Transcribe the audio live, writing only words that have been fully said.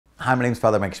Hi, my name is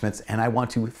Father Mike Schmitz, and I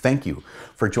want to thank you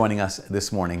for joining us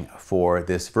this morning for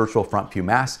this virtual Front Pew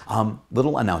Mass.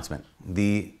 Little announcement.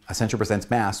 The Ascension Presents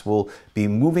Mass will be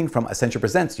moving from Ascension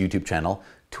Presents YouTube channel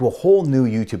to a whole new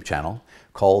YouTube channel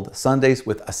called Sundays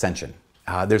with Ascension.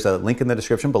 There's a link in the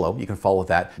description below. You can follow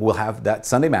that. We'll have that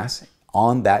Sunday Mass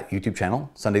on that YouTube channel,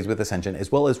 Sundays with Ascension,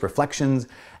 as well as reflections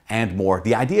and more.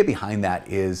 The idea behind that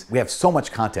is we have so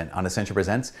much content on Ascension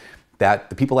Presents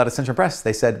that the people at Ascension Press,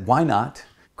 they said, why not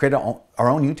create our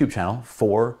own YouTube channel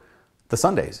for the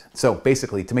Sundays? So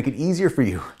basically, to make it easier for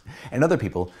you and other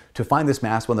people to find this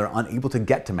Mass when they're unable to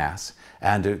get to Mass,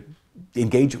 and to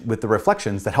engage with the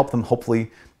reflections that help them hopefully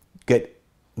get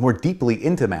more deeply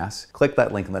into Mass, click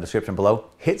that link in the description below,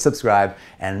 hit subscribe,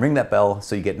 and ring that bell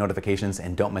so you get notifications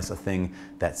and don't miss a thing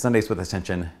that Sundays with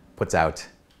Ascension puts out.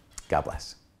 God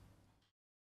bless.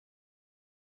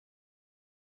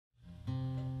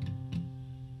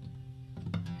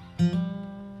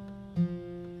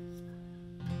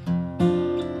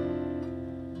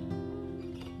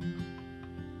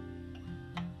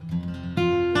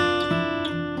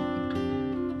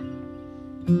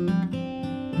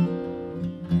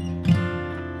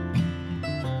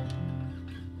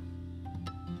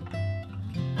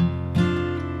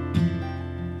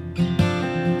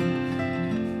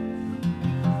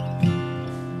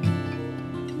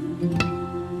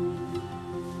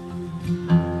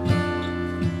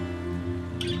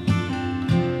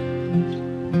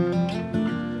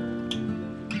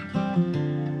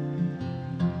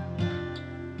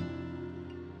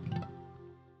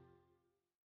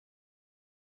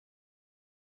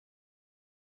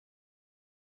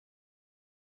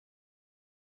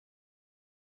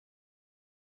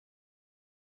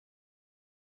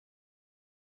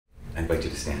 I invite you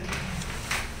to stand.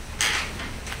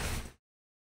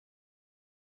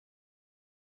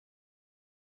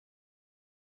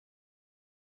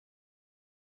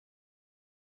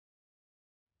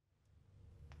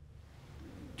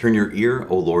 Turn your ear,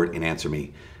 O Lord, and answer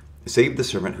me. Save the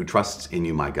servant who trusts in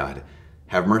you, my God.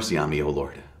 Have mercy on me, O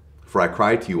Lord, for I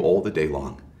cry to you all the day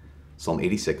long. Psalm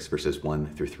 86, verses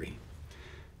 1 through 3.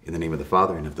 In the name of the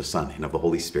Father, and of the Son, and of the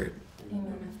Holy Spirit.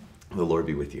 Amen. The Lord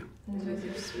be with you. And with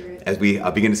your spirit. As we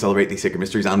begin to celebrate these sacred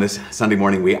mysteries on this Sunday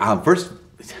morning, we first,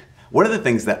 one of the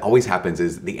things that always happens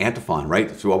is the antiphon,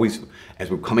 right? So always, as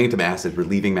we're coming into Mass, as we're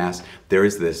leaving Mass, there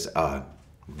is this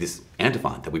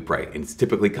antiphon that we pray, and it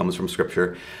typically comes from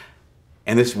Scripture.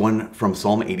 And this one from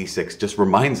Psalm 86 just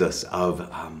reminds us of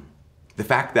the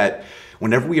fact that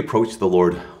whenever we approach the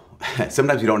Lord,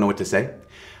 sometimes we don't know what to say.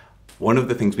 One of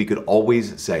the things we could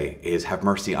always say is, have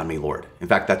mercy on me, Lord. In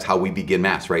fact, that's how we begin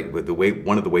Mass, right?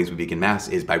 One of the ways we begin Mass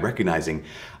is by recognizing,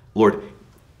 Lord,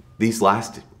 this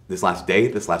last day,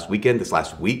 this last weekend, this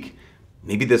last week,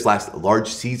 maybe this last large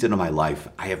season of my life,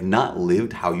 I have not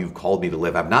lived how you've called me to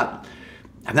live. I've not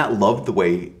loved the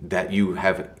way that you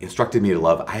have instructed me to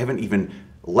love. I haven't even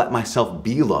let myself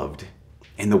be loved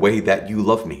in the way that you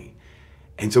love me.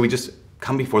 And so we just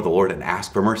come before the Lord and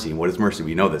ask for mercy. And what is mercy?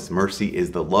 We know this. Mercy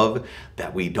is the love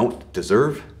that we don't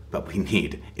deserve, but we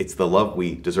need. It's the love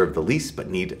we deserve the least, but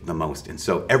need the most. And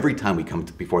so every time we come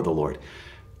before the Lord,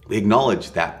 we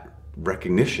acknowledge that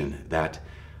recognition that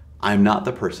I'm not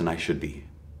the person I should be.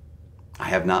 I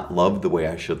have not loved the way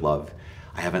I should love.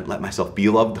 I haven't let myself be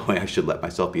loved the way I should let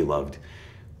myself be loved.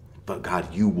 But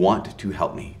God, you want to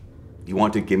help me. You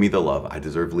want to give me the love I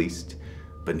deserve least,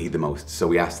 but need the most. So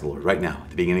we ask the Lord right now,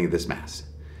 at the beginning of this Mass,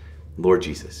 Lord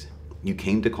Jesus, you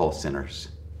came to call sinners.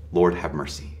 Lord, have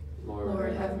mercy.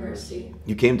 Lord, have mercy.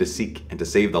 You came to seek and to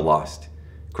save the lost.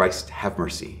 Christ, have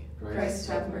mercy. Christ,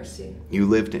 have mercy. You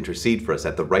lived to intercede for us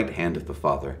at the right hand of the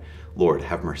Father. Lord,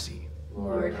 have mercy.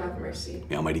 Lord, have mercy.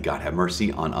 May Almighty God have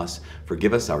mercy on us,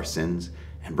 forgive us our sins,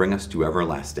 and bring us to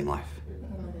everlasting life.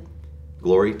 Amen.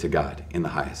 Glory to God in the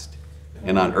highest,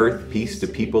 and on earth peace to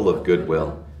people of good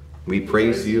will. We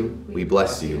praise you, we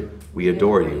bless you, we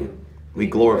adore you, we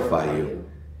glorify you.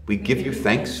 We give you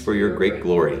thanks for your great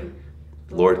glory.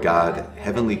 Lord God,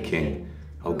 Heavenly King,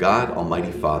 O God,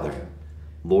 Almighty Father,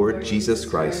 Lord Jesus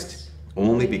Christ,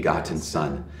 only begotten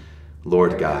Son,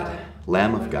 Lord God,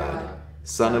 Lamb of God,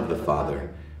 Son of the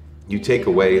Father, you take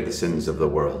away the sins of the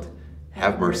world.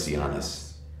 Have mercy on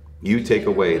us. You take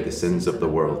away the sins of the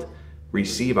world.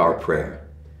 Receive our prayer.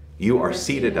 You are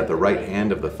seated at the right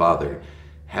hand of the Father.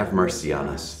 Have mercy on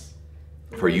us.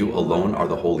 For you alone are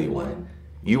the Holy One.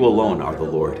 You alone are the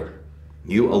Lord.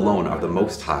 You alone are the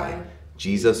Most High,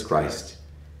 Jesus Christ,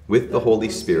 with the Holy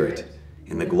Spirit,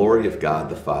 in the glory of God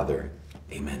the Father.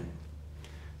 Amen.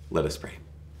 Let us pray.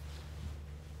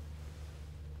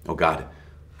 O God,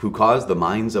 who caused the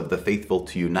minds of the faithful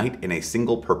to unite in a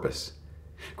single purpose,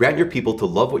 Grant your people to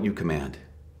love what you command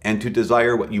and to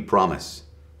desire what you promise.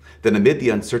 That amid the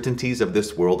uncertainties of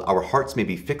this world, our hearts may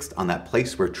be fixed on that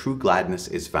place where true gladness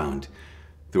is found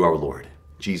through our Lord,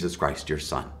 Jesus Christ, your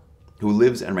Son, who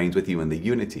lives and reigns with you in the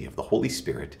unity of the Holy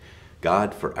Spirit,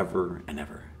 God forever and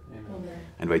ever. Amen.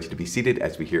 I invite you to be seated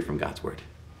as we hear from God's word.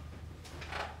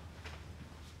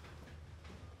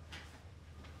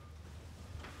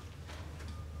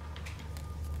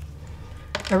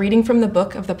 A reading from the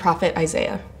book of the prophet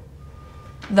Isaiah.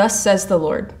 Thus says the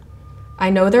Lord, I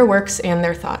know their works and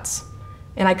their thoughts,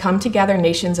 and I come to gather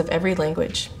nations of every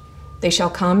language. They shall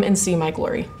come and see my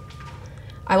glory.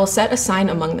 I will set a sign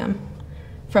among them.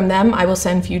 From them I will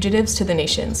send fugitives to the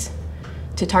nations,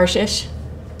 to Tarshish,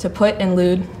 to Put and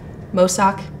Lud,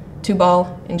 Mosak,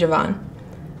 Tubal, and Javan,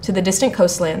 to the distant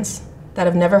coastlands that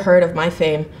have never heard of my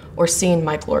fame or seen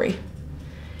my glory.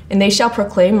 And they shall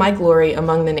proclaim my glory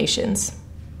among the nations.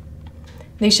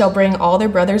 They shall bring all their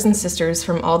brothers and sisters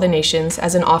from all the nations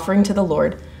as an offering to the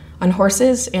Lord, on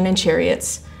horses and in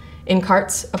chariots, in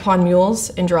carts, upon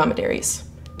mules and dromedaries,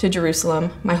 to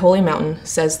Jerusalem, my holy mountain,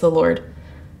 says the Lord,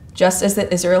 just as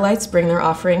the Israelites bring their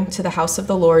offering to the house of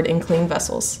the Lord in clean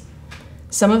vessels.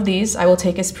 Some of these I will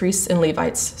take as priests and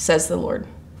Levites, says the Lord.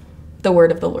 The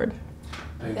word of the Lord.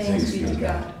 Thanks be to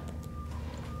God.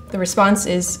 The response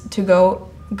is to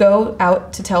go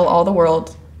out to tell all the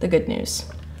world the good news.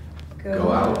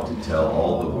 Go out to tell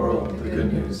all the world the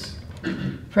good news.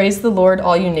 Praise the Lord,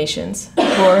 all you nations.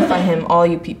 Glorify him, all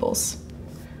you peoples.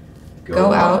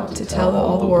 Go out to tell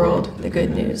all the world the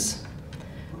good news.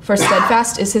 For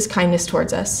steadfast is his kindness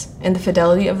towards us, and the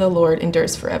fidelity of the Lord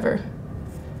endures forever.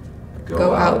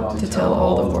 Go out to tell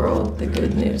all the world the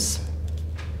good news.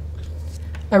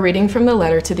 A reading from the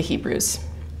letter to the Hebrews.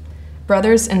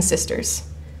 Brothers and sisters,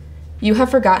 you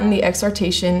have forgotten the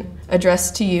exhortation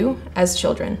addressed to you as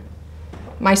children.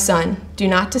 My son, do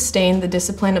not disdain the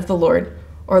discipline of the Lord,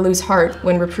 or lose heart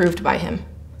when reproved by him.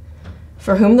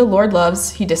 For whom the Lord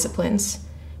loves, he disciplines.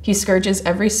 He scourges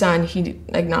every son he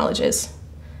acknowledges.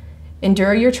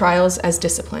 Endure your trials as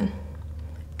discipline.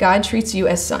 God treats you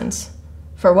as sons.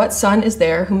 For what son is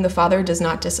there whom the Father does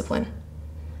not discipline?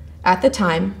 At the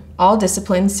time, all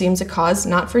discipline seems a cause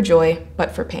not for joy, but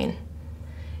for pain.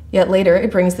 Yet later it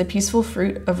brings the peaceful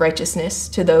fruit of righteousness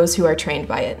to those who are trained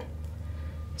by it.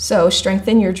 So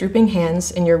strengthen your drooping hands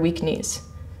and your weak knees.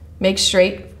 Make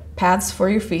straight paths for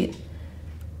your feet,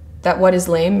 that what is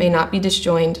lame may not be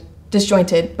disjointed,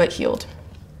 but healed.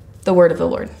 The word of the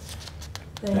Lord.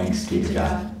 Thanks be to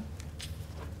God.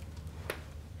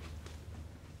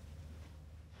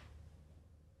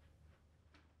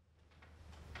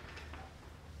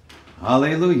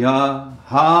 Hallelujah,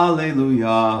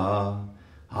 hallelujah,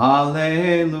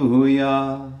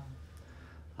 hallelujah,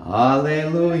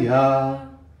 hallelujah,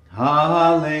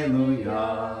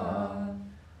 hallelujah,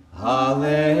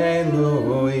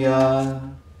 hallelujah.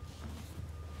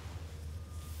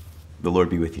 The Lord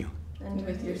be with you. And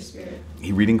with your spirit.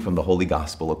 A reading from the Holy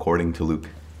Gospel according to Luke.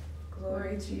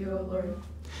 Glory to you, O Lord.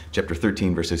 Chapter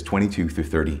 13, verses 22 through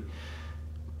 30.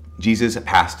 Jesus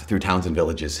passed through towns and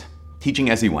villages, teaching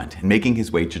as he went and making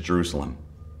his way to Jerusalem.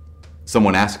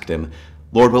 Someone asked him,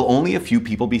 Lord, will only a few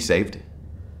people be saved?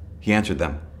 He answered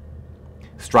them,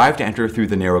 strive to enter through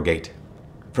the narrow gate.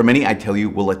 For many, I tell you,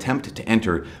 will attempt to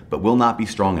enter, but will not be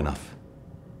strong enough.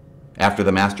 After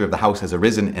the master of the house has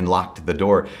arisen and locked the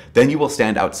door, then you will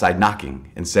stand outside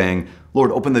knocking and saying,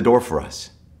 Lord, open the door for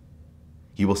us.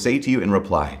 He will say to you in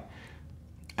reply,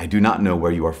 I do not know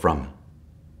where you are from.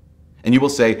 And you will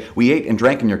say, we ate and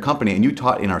drank in your company, and you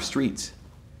taught in our streets.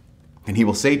 And he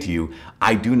will say to you,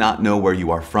 I do not know where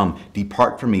you are from.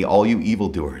 Depart from me, all you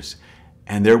evildoers.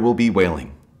 And there will be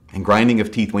wailing and grinding of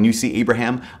teeth when you see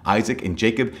Abraham, Isaac, and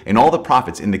Jacob, and all the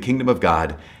prophets in the kingdom of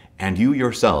God, and you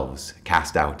yourselves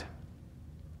cast out.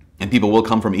 And people will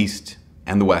come from east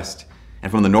and the west,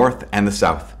 and from the north and the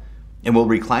south, and will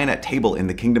recline at table in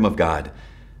the kingdom of God.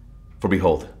 For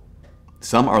behold,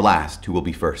 some are last who will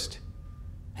be first,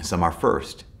 and some are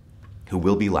first who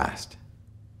will be last.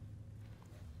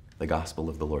 The Gospel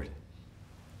of the Lord.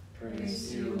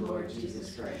 Praise to you, Lord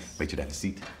Jesus Christ. Wait, you to have a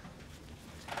seat.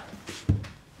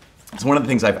 So one of the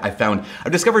things I've found,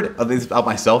 I've discovered this about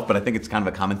myself, but I think it's kind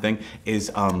of a common thing,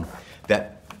 is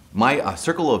that my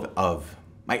circle of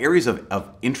my areas of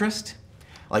interest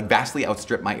like vastly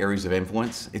outstrip my areas of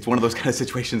influence. It's one of those kind of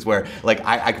situations where like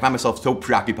I find myself so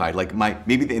preoccupied. Like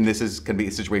this is going to be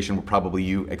a situation where probably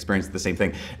you experience the same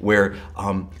thing, where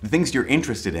the things you're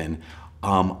interested in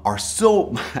are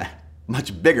so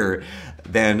much bigger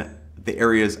than the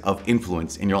areas of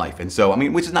influence in your life. And so, I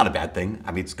mean, which is not a bad thing.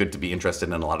 I mean, it's good to be interested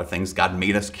in a lot of things. God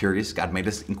made us curious. God made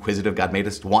us inquisitive. God made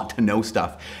us want to know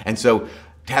stuff. And so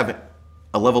to have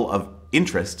a level of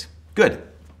interest, good.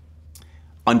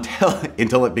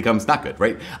 Until it becomes not good,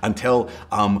 right? Until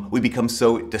we become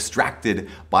so distracted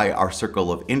by our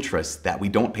circle of interest that we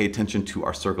don't pay attention to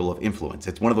our circle of influence.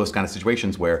 It's one of those kind of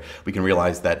situations where we can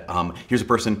realize that here's a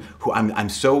person who I'm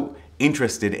so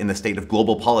interested in the state of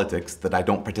global politics that I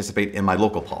don't participate in my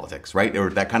local politics, right?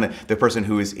 Or that kind of the person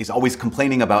who is always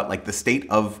complaining about like the state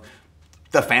of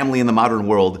the family in the modern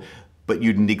world, but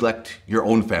you neglect your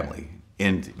own family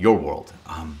and your world.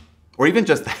 Or even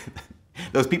just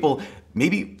those people,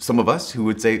 maybe some of us who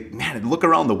would say, man, look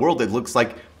around the world, it looks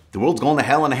like the world's going to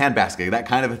hell in a handbasket, that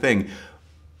kind of a thing.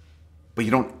 But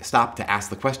you don't stop to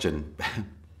ask the question,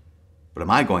 but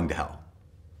am I going to hell?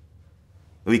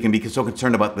 We can be so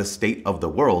concerned about the state of the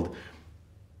world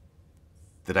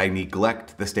that I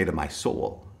neglect the state of my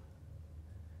soul.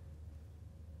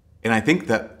 And I think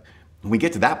that when we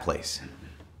get to that place,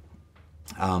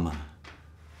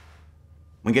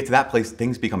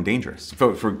 things become dangerous.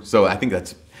 So I think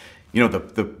that's, you know,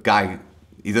 the guy,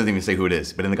 he doesn't even say who it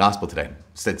is, but in the gospel today,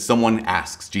 said someone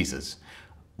asks Jesus,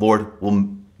 Lord,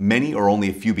 will many or only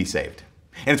a few be saved?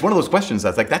 And it's one of those questions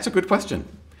that's like, that's a good question.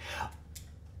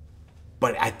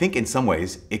 But I think in some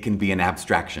ways it can be an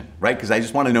abstraction, right? Because I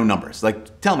just want to know numbers.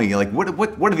 Like, tell me, like, what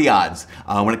are the odds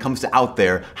when it comes to out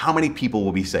there, how many people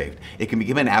will be saved? It can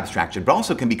become an abstraction, but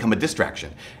also can become a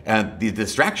distraction. And the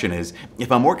distraction is,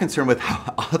 if I'm more concerned with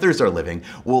how others are living,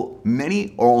 will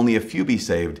many or only a few be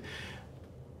saved?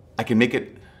 I can make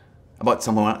it about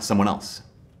someone else.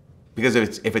 Because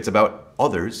if it's about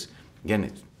others,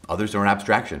 again, others are an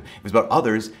abstraction. If it's about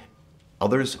others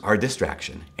are a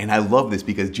distraction. And I love this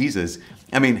because Jesus,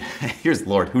 I mean, here's the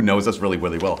Lord who knows us really,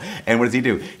 really well. And what does he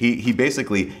do? He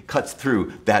basically cuts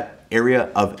through that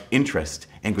area of interest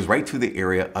and goes right to the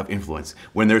area of influence.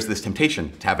 When there's this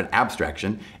temptation to have an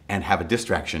abstraction and have a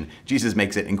distraction, Jesus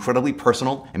makes it incredibly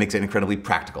personal and makes it incredibly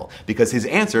practical. Because his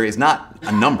answer is not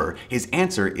a number. His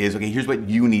answer is, okay, here's what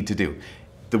you need to do.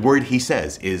 The word he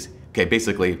says is, okay,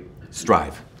 basically,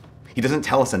 strive. He doesn't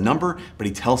tell us a number, but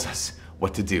he tells us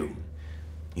what to do.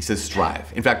 He says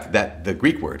strive. In fact, the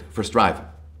Greek word for strive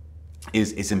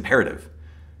is imperative.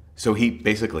 So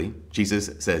Jesus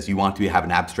says, you want to have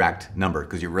an abstract number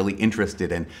because you're really interested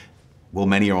in, will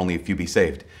many or only a few be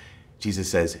saved?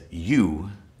 Jesus says, you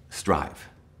strive.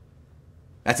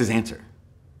 That's his answer.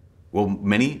 Will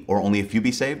many or only a few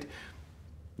be saved?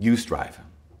 You strive.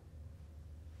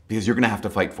 Because you're going to have to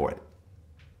fight for it.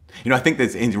 You know, I think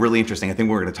that's really interesting. I think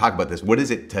we're going to talk about this. What is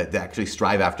it to actually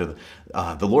strive after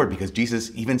the Lord? Because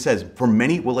Jesus even says, for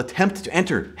many will attempt to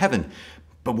enter heaven,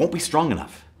 but won't be strong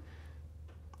enough.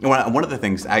 And one of the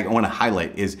things I want to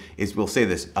highlight is we'll say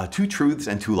this, 2 truths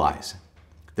and 2 lies.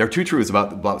 There are 2 truths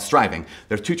about striving.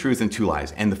 There are 2 truths and 2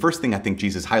 lies. And the first thing I think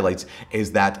Jesus highlights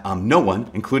is that no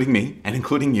one, including me and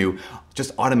including you,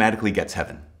 just automatically gets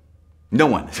heaven. No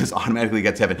one just automatically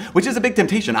gets heaven, which is a big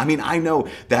temptation. I mean, I know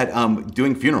that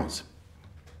doing funerals,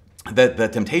 the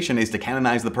temptation is to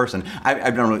canonize the person. I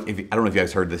don't know if you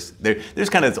guys heard this. There's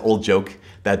kind of this old joke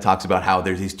that talks about how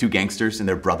there's these 2 gangsters and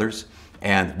they're brothers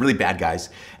and really bad guys.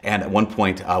 And at one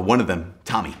point, one of them,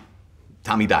 Tommy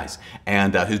dies,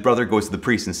 and his brother goes to the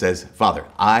priest and says, Father,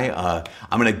 I'm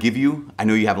going to give you, I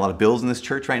know you have a lot of bills in this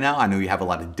church right now. I know you have a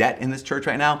lot of debt in this church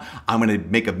right now. I'm going to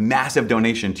make a massive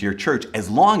donation to your church as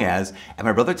long as at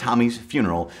my brother Tommy's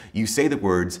funeral, you say the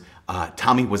words,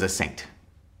 Tommy was a saint.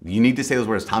 You need to say those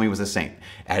words, Tommy was a saint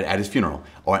at his funeral,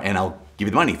 and I'll give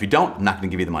you the money. If you don't, I'm not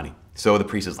going to give you the money. So the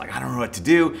priest is like, I don't know what to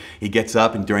do. He gets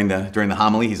up, and during the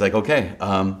homily, he's like, okay.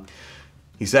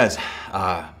 He says,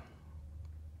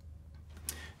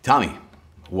 Tommy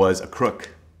was a crook.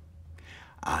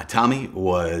 Tommy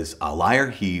was a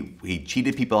liar. He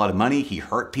cheated people out of money. He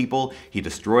hurt people. He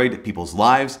destroyed people's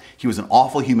lives. He was an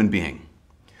awful human being.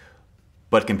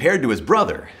 But compared to his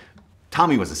brother,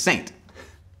 Tommy was a saint.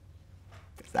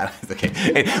 That's okay.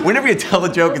 And whenever you tell the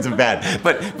joke, it's bad.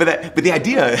 But the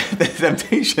idea, the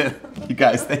temptation, you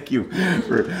guys, thank you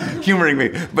for humoring me.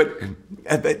 But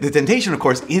the temptation, of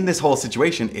course, in this whole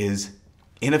situation is,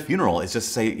 in a funeral, is just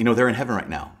to say, you know, they're in heaven right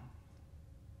now.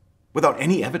 Without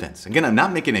any evidence. Again, I'm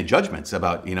not making any judgments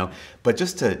about, but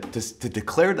just to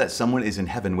declare that someone is in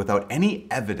heaven without any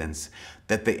evidence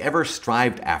that they ever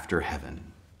strived after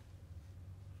heaven.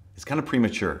 It's kind of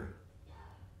premature.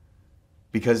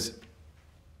 Because,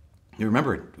 you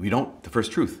remember, the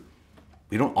first truth,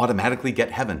 we don't automatically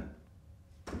get heaven.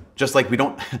 Just like we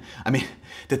don't,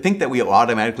 to think that we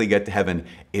automatically get to heaven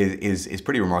is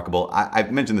pretty remarkable.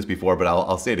 I've mentioned this before, but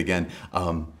I'll say it again.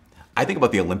 I think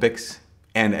about the Olympics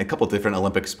and a couple of different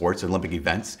Olympic sports, Olympic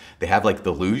events. They have like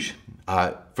the luge.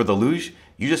 For the luge,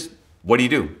 what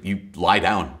do? You lie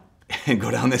down and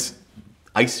go down this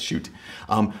ice chute.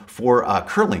 For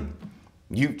curling,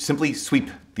 you simply sweep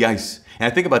the ice.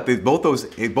 And I think about both those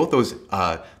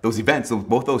events,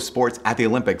 both those sports at the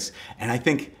Olympics, and I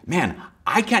think, man,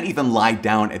 I can't even lie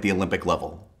down at the Olympic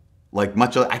level. I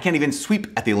can't even sweep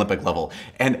at the Olympic level.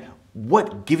 And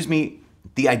what gives me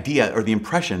the idea or the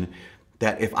impression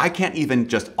that if I can't even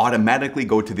just automatically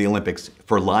go to the Olympics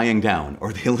for lying down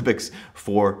or the Olympics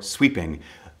for sweeping,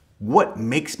 what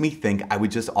makes me think I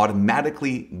would just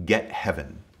automatically get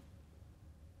heaven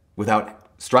without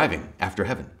striving after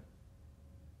heaven?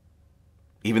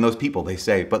 Even those people, they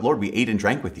say, but Lord, we ate and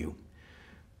drank with you.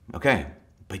 Okay,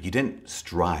 but you didn't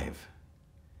strive.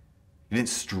 You didn't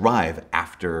strive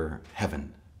after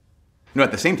heaven.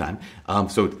 At the same time,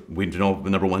 so we know the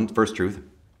number one, first truth,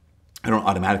 I don't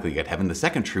automatically get heaven. The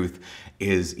second truth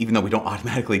is, even though we don't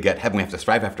automatically get heaven, we have to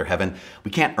strive after heaven, we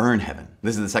can't earn heaven.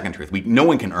 This is the second truth. No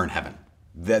one can earn heaven.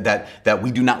 That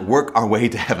we do not work our way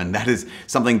to heaven. That is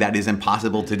something that is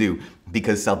impossible to do,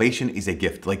 because salvation is a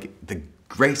gift, like the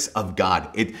grace of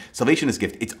God. Salvation is a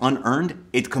gift. It's unearned.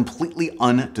 It's completely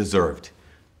undeserved.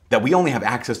 That we only have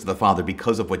access to the Father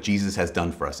because of what Jesus has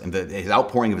done for us and his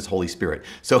outpouring of his Holy Spirit.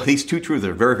 So these two truths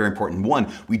are very, very important. One,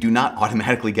 we do not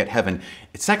automatically get heaven.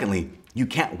 Secondly, you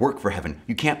can't work for heaven.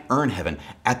 You can't earn heaven.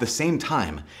 At the same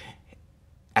time,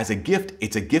 as a gift,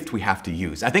 it's a gift we have to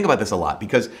use. I think about this a lot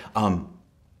because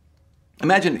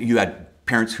imagine you had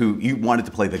parents who you wanted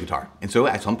to play the guitar. And so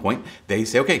at some point they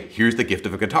say, okay, here's the gift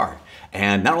of a guitar.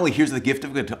 And not only here's the gift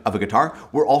of a guitar,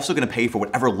 we're also going to pay for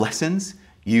whatever lessons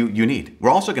you need. We're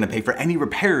also going to pay for any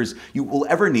repairs you will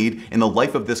ever need in the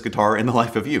life of this guitar and the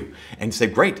life of you. And say,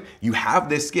 great, you have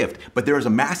this gift, but there is a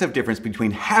massive difference between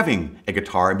having a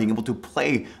guitar and being able to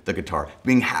play the guitar,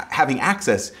 having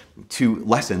access to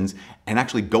lessons and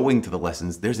actually going to the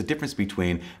lessons. There's a difference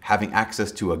between having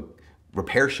access to a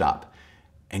repair shop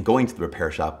and going to the repair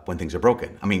shop when things are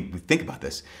broken. I mean, think about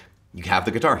this. You have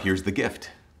the guitar, here's the gift.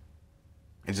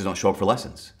 I just don't show up for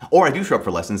lessons. Or I do show up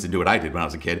for lessons and do what I did when I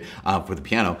was a kid for the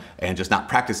piano and just not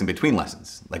practice in between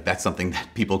lessons. Like that's something that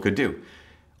people could do.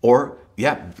 Or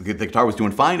yeah, the guitar was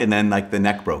doing fine and then like the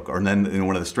neck broke or then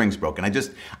one of the strings broke and I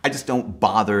just don't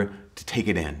bother to take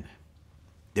it in.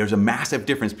 There's a massive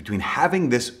difference between having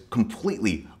this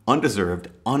completely undeserved,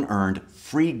 unearned,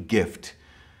 free gift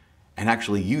and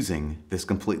actually using this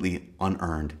completely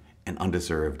unearned and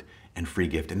undeserved and free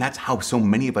gift. And that's how so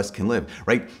many of us can live,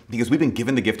 right? Because we've been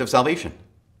given the gift of salvation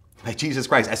by Jesus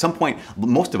Christ. At some point,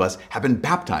 most of us have been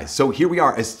baptized. So here we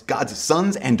are as God's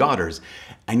sons and daughters,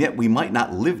 and yet we might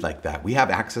not live like that. We have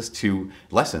access to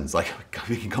lessons, like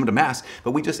we can come to Mass,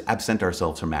 but we just absent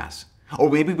ourselves from Mass. Or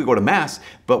maybe we go to Mass,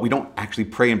 but we don't actually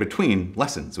pray in between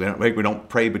lessons. We don't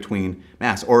pray between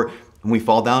Mass. Or when we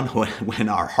fall down, when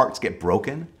our hearts get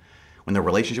broken, when the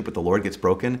relationship with the Lord gets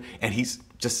broken, and He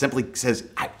just simply says,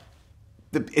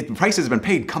 the price has been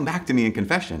paid, come back to me in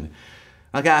confession.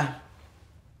 Like,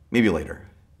 maybe later.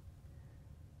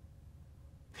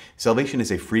 Salvation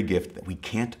is a free gift that we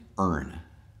can't earn.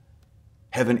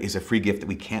 Heaven is a free gift that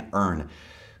we can't earn,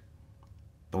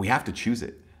 but we have to choose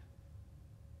it.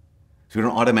 So we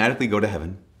don't automatically go to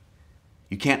heaven.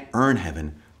 You can't earn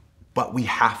heaven, but we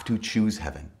have to choose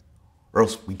heaven, or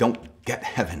else we don't get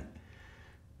heaven.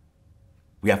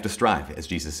 We have to strive, as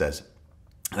Jesus says.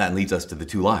 That leads us to the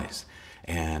two lies.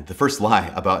 And the first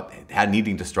lie about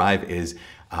needing to strive is,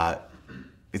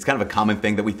 it's kind of a common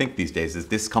thing that we think these days, is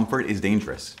discomfort is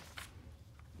dangerous.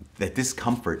 That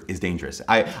discomfort is dangerous.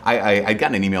 I'd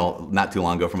gotten an email not too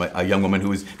long ago from a young woman who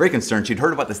was very concerned. She'd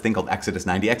heard about this thing called Exodus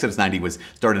 90. Exodus 90 was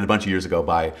started a bunch of years ago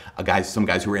by some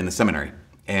guys who were in the seminary.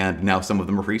 And now some of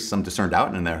them are priests, some just turned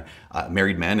out, and they're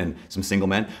married men and some single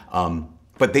men.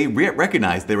 But they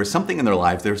recognized there was something in their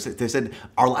lives. They said,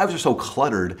 our lives are so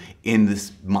cluttered in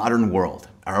this modern world.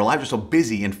 Our lives are so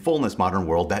busy and full in this modern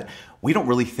world that we don't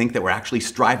really think that we're actually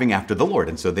striving after the Lord.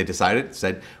 And so they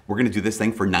said, we're going to do this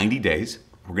thing for 90 days.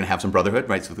 We're going to have some brotherhood,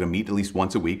 right? So we're going to meet at least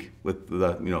once a week with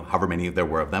the, however many there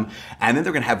were of them. And then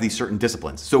they're going to have these certain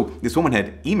disciplines. So this woman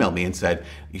had emailed me and said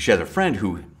she has a friend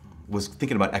who was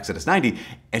thinking about Exodus 90.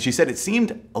 And she said it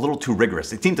seemed a little too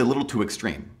rigorous. It seemed a little too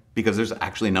extreme, because there's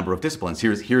actually a number of disciplines.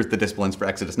 Here's the disciplines for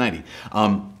Exodus 90.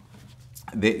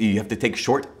 You have to take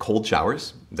short, cold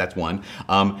showers. That's one.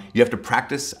 You have to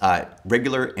practice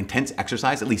regular, intense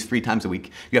exercise at least 3 times a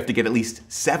week. You have to get at least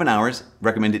 7 hours,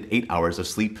 recommended 8 hours of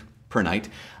sleep per night.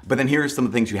 But then here's some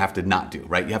of the things you have to not do,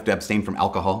 right? You have to abstain from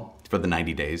alcohol, for the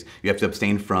 90 days. You have to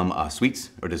abstain from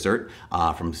sweets or dessert,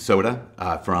 from soda,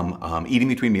 from eating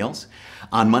between meals.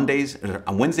 On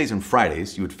Wednesdays and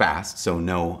Fridays, you would fast, so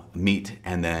no meat,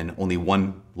 and then only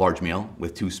one large meal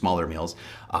with 2 smaller meals.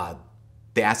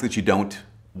 They ask that you don't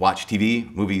watch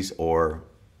TV, movies, or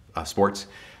sports.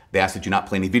 They ask that you not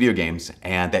play any video games,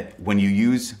 and that when you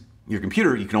use your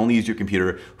computer, you can only use your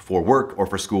computer for work or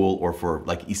for school or for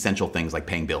like essential things like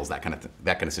paying bills, that kind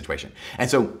of situation. And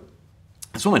so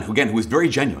this woman, who was very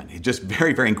genuine, just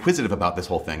very, very inquisitive about this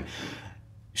whole thing,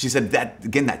 she said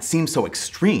that seems so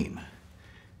extreme.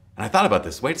 And I thought about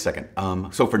this, wait a second.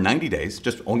 So for 90 days,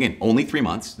 just again, only 3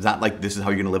 months, it's not like this is how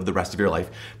you're gonna live the rest of your life,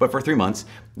 but for 3 months,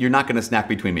 you're not gonna snack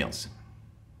between meals.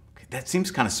 That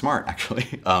seems kind of smart,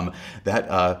 actually,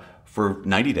 for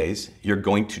 90 days, you're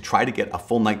going to try to get a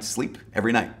full night's sleep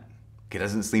every night. It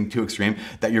doesn't seem too extreme.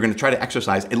 That you're going to try to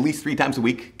exercise at least 3 times a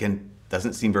week. Again,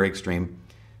 doesn't seem very extreme.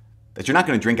 That you're not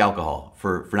going to drink alcohol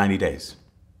for 90 days.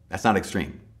 That's not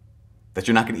extreme. That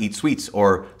you're not going to eat sweets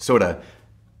or soda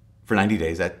for 90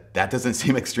 days. That doesn't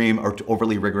seem extreme or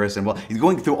overly rigorous. And well, he's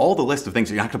going through all the list of things.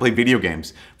 You're not going to play video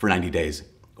games for 90 days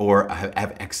or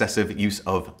have excessive use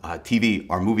of TV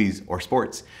or movies or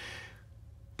sports.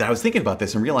 That I was thinking about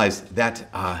this and realized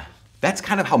that that's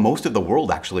kind of how most of the world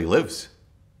actually lives.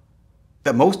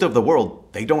 That most of the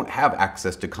world, they don't have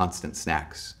access to constant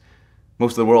snacks.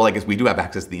 Most of the world, I guess we do have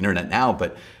access to the internet now,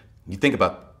 but you think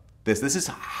about this is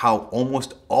how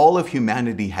almost all of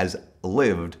humanity has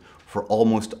lived for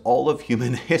almost all of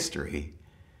human history.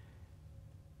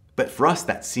 But for us,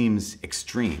 that seems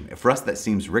extreme. For us, that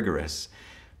seems rigorous.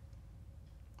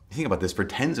 You think about this, for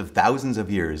tens of thousands of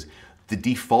years, the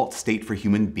default state for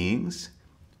human beings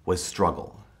was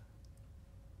struggle.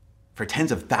 For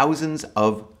tens of thousands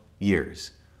of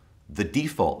years, the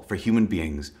default for human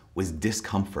beings was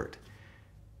discomfort.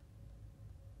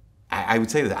 I'd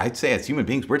say as human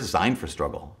beings, we're designed for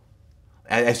struggle.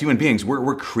 As human beings,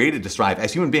 we're created to strive.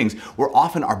 As human beings, we're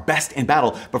often our best in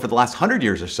battle. But for the last 100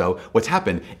 years or so, what's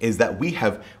happened is that we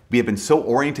have been so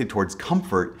oriented towards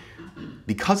comfort.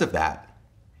 Because of that,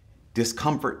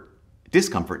 discomfort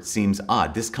seems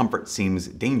odd. Discomfort seems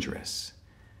dangerous.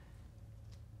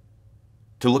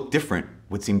 To look different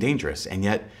would seem dangerous. And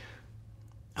yet,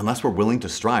 unless we're willing to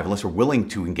strive, unless we're willing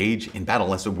to engage in battle,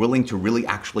 unless we're willing to really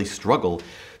actually struggle,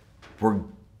 we're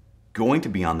going to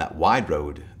be on that wide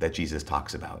road that Jesus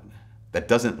talks about that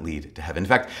doesn't lead to heaven. In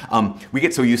fact, we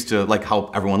get so used to like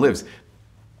how everyone lives.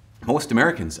 Most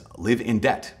Americans live in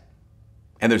debt.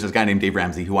 And there's this guy named Dave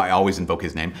Ramsey, who I always invoke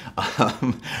his name.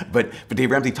 But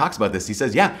Dave Ramsey talks about this. He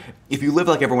says, yeah, if you live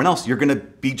like everyone else, you're going to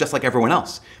be just like everyone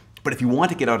else. But if you want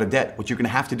to get out of debt, what you're going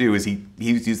to have to do is, he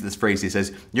uses this phrase, he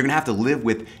says, you're going to have to live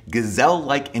with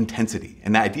gazelle-like intensity.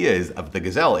 And the idea of the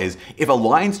gazelle is, if a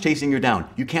lion's chasing you down,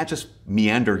 you can't just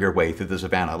meander your way through the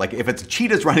savannah. Like if it's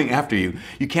cheetahs running after you,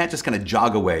 you can't just kind of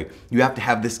jog away. You have to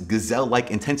have this gazelle-like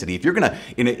intensity. If you're going to,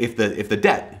 if the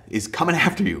debt is coming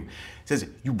after you, it says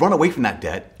you run away from that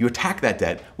debt, you attack that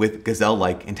debt with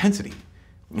gazelle-like intensity.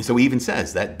 And so he even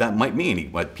says that might mean,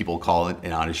 what people call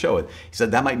it on his show, he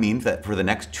said that might mean that for the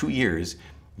next 2 years,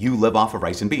 you live off of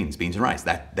rice and beans and rice.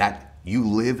 That you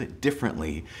live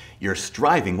differently. You're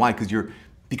striving. Why?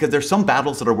 Because there's some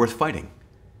battles that are worth fighting.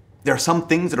 There are some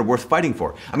things that are worth fighting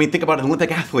for. I mean, think about an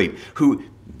Olympic athlete who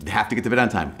have to get to bed on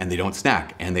time and they don't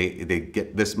snack and they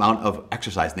get this amount of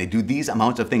exercise and they do these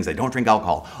amounts of things. They don't drink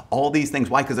alcohol. All these things.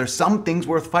 Why? Because there's some things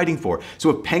worth fighting for. So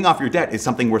if paying off your debt is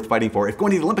something worth fighting for, if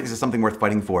going to the Olympics is something worth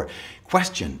fighting for,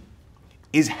 question,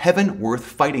 is heaven worth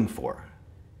fighting for?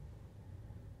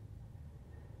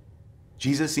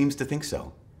 Jesus seems to think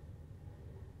so.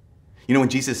 You know, when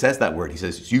Jesus says that word, he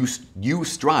says, you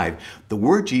strive. The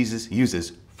word Jesus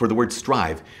uses for the word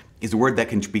strive is a word that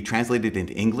can be translated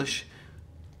into English,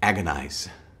 agonize.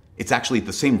 It's actually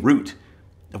the same root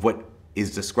of what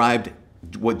is described,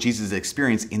 what Jesus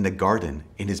experienced in the garden,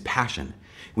 in his passion.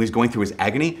 When he's going through his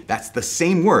agony, that's the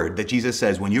same word that Jesus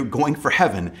says when you're going for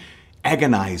heaven,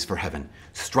 agonize for heaven,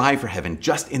 strive for heaven,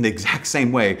 just in the exact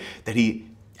same way that he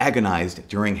agonized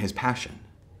during his passion.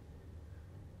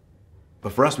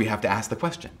 But for us, we have to ask the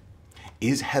question,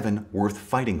 is heaven worth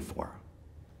fighting for?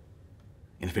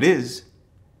 And if it is,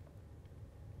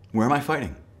 where am I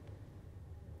fighting?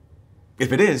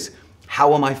 If it is,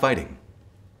 how am I fighting?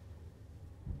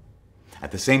 At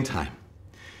the same time,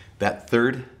 that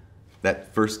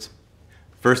first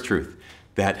truth,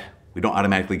 that we don't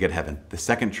automatically get heaven. The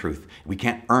second truth, we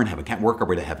can't earn heaven, can't work our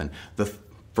way to heaven. The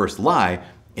first lie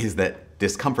is that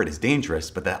discomfort is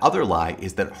dangerous, but the other lie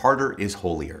is that harder is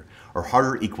holier, or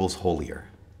harder equals holier.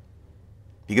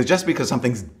 Because just because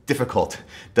something's difficult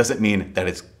doesn't mean that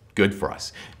it's good for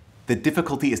us. the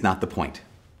difficulty is not the point.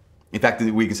 In fact,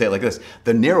 we can say it like this: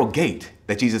 the narrow gate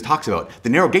that Jesus talks about, the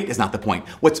narrow gate is not the point.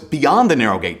 What's beyond the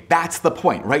narrow gate, that's the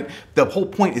point, right? The whole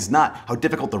point is not how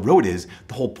difficult the road is.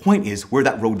 The whole point is where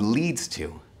that road leads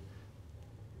to.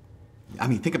 I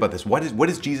mean, think about this. What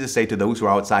does Jesus say to those who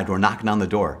are outside, who are knocking on the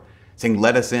door, saying,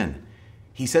 let us in?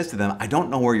 He says to them, I don't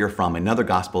know where you're from. In another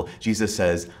gospel, Jesus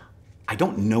says, I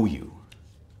don't know you.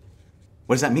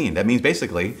 What does that mean? That means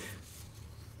basically,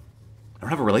 I don't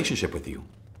have a relationship with you.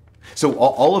 So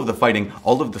all of the fighting,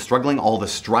 all of the struggling, all the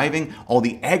striving, all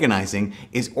the agonizing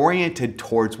is oriented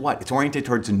towards what? It's oriented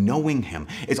towards knowing him.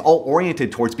 It's all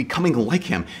oriented towards becoming like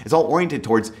him. It's all oriented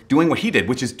towards doing what he did,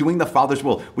 which is doing the Father's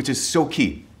will, which is so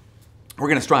key. We're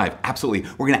going to strive, absolutely.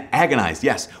 We're going to agonize,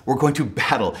 yes. We're going to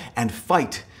battle and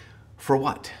fight for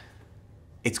what?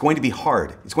 It's going to be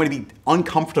hard. It's going to be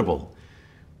uncomfortable.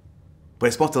 But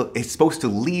it's supposed to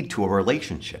lead to a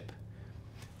relationship.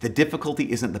 The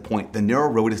difficulty isn't the point. The narrow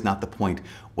road is not the point.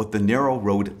 What the narrow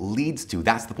road leads to,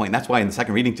 that's the point. That's why in the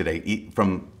second reading today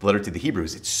from the letter to the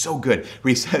Hebrews, it's so good, where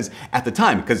he says at the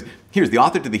time, because here's the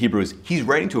author to the Hebrews, he's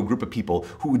writing to a group of people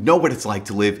who know what it's like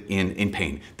to live in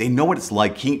pain. They know what it's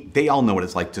like, they all know what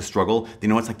it's like to struggle. They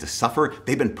know what it's like to suffer.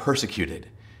 They've been persecuted.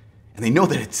 And they know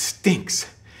that it stinks.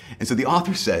 And so the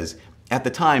author says, at the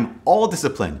time, all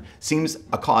discipline seems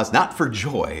a cause not for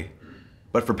joy,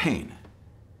 but for pain.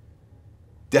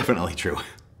 Definitely true.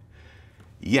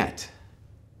 Yet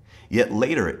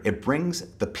later, it brings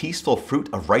the peaceful fruit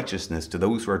of righteousness to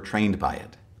those who are trained by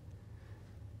it.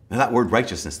 Now that word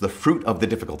righteousness, the fruit of the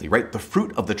difficulty, right? The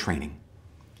fruit of the training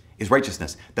is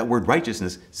righteousness. That word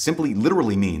righteousness simply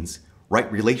literally means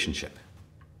right relationship.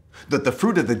 That the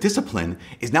fruit of the discipline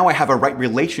is now I have a right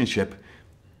relationship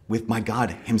with my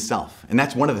God himself. And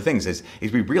that's one of the things is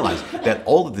we realize that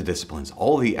all of the disciplines,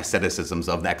 all the asceticisms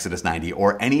of the Exodus 90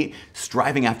 or any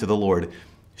striving after the Lord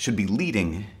should be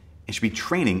leading and should be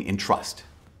training in trust.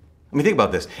 I mean, think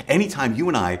about this. Anytime you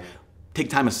and I take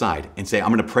time aside and say, I'm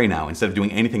going to pray now instead of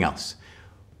doing anything else,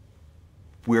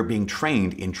 we're being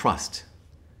trained in trust.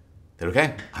 That,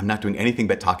 okay, I'm not doing anything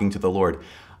but talking to the Lord.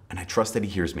 And I trust that he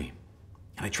hears me.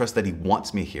 And I trust that he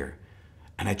wants me here.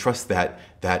 And I trust that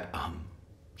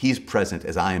he's present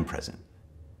as I am present.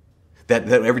 That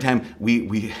every time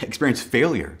we experience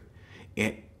failure,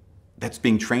 that's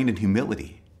being trained in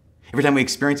humility. Every time we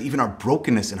experience even our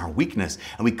brokenness and our weakness,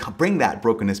 and we bring that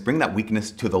brokenness, bring that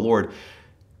weakness to the Lord,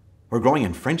 we're growing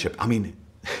in friendship. I mean,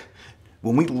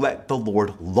 when we let the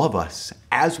Lord love us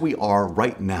as we are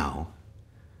right now,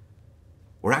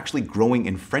 we're actually growing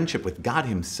in friendship with God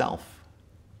himself.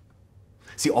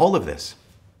 See, all of this,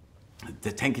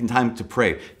 the taking time to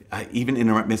pray, even in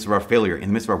the midst of our failure, in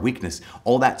the midst of our weakness,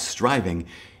 all that striving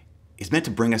is meant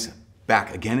to bring us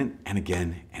back again and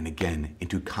again and again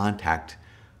into contact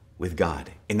with God.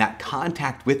 And that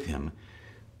contact with him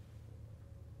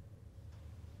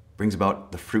brings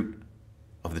about the fruit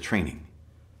of the training,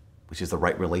 which is the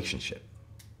right relationship.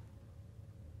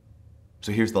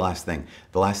 So here's the last thing.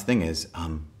 The last thing is,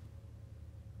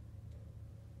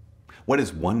 what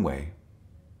is one way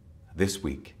this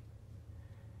week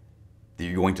that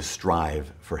you're going to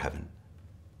strive for heaven?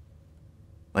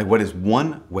 Like, what is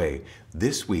one way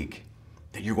this week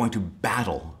that you're going to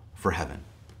battle for heaven?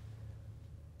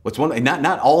 What's one way?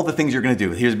 Not all the things you're going to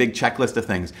do. Here's a big checklist of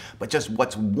things, but just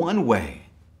what's one way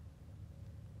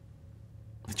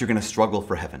that you're going to struggle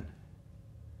for heaven?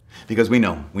 Because we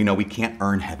know we can't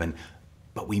earn heaven,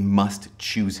 but we must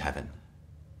choose heaven.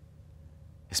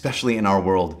 Especially in our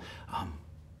world,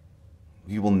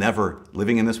 we will never,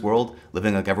 living in this world,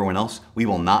 living like everyone else, we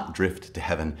will not drift to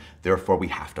heaven. Therefore, we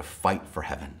have to fight for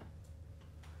heaven.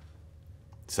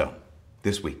 So,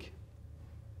 this week,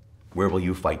 where will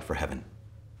you fight for heaven?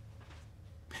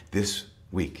 This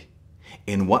week,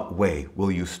 in what way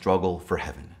will you struggle for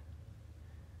heaven?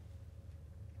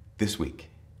 This week,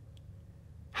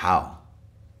 how?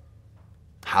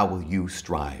 How will you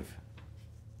strive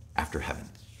after heaven?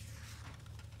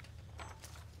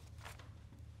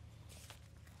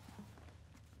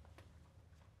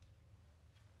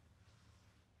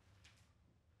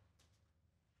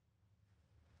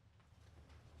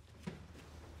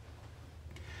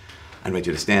 I invite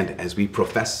you to stand as we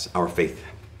profess our faith.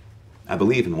 I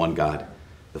believe in one God,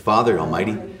 the Father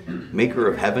Almighty, maker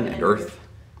of heaven and earth,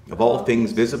 of all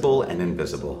things visible and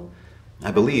invisible.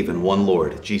 I believe in one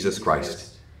Lord, Jesus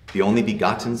Christ, the only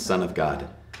begotten Son of God,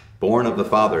 born of the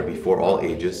Father before all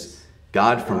ages,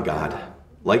 God from God,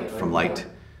 light from light,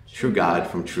 true God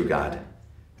from true God,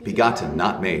 begotten,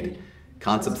 not made,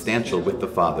 consubstantial with the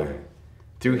Father.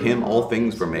 Through him all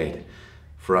things were made.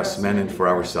 For us men and for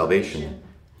our salvation,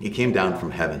 he came down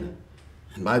from heaven,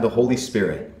 and by the Holy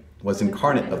Spirit was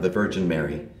incarnate of the Virgin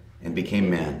Mary, and became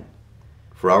man.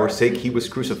 For our sake he was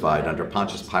crucified under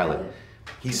Pontius Pilate.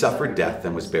 He suffered death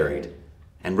and was buried,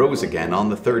 and rose again on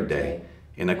the third day,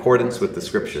 in accordance with the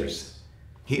Scriptures.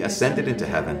 He ascended into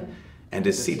heaven, and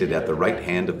is seated at the right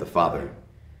hand of the Father.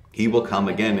 He will come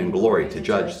again in glory to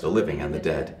judge the living and the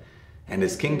dead, and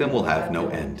his kingdom will have no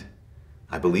end.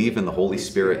 I believe in the Holy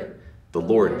Spirit, the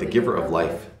Lord, the giver of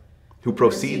life, who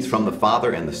proceeds from the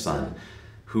Father and the Son,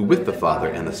 who with the Father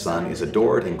and the Son is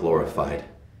adored and glorified,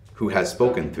 who has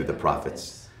spoken through the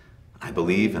prophets. I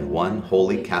believe in one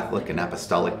holy Catholic and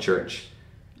Apostolic Church.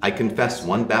 I confess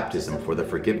one baptism for the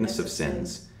forgiveness of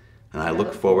sins, and I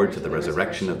look forward to the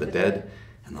resurrection of the dead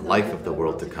and the life of the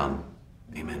world to come.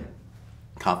 Amen.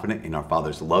 Confident in our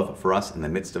Father's love for us in the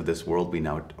midst of this world, we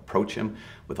now approach him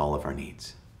with all of our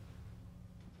needs.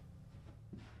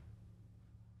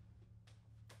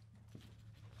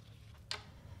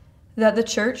 That the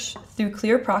Church, through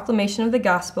clear proclamation of the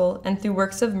gospel and through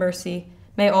works of mercy,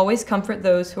 may always comfort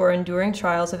those who are enduring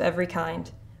trials of every kind,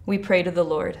 we pray to the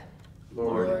Lord.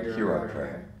 Lord, hear our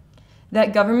prayer.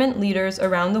 That government leaders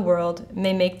around the world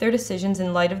may make their decisions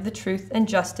in light of the truth and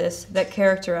justice that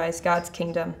characterize God's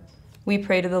kingdom, we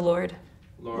pray to the Lord.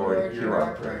 Lord, hear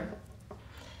our prayer.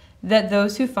 That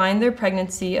those who find their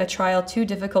pregnancy a trial too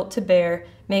difficult to bear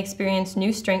may experience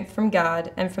new strength from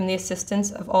God and from the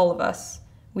assistance of all of us,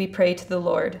 we pray to the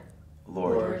Lord.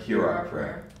 Lord, hear our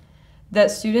prayer.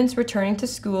 That students returning to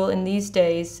school in these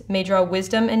days may draw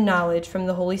wisdom and knowledge from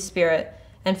the Holy Spirit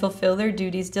and fulfill their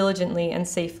duties diligently and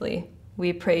safely,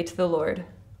 we pray to the Lord.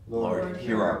 Lord,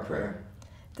 hear our prayer.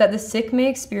 That the sick may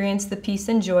experience the peace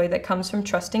and joy that comes from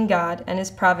trusting God and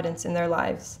his providence in their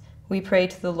lives, we pray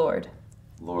to the Lord.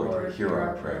 Lord, hear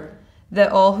our prayer.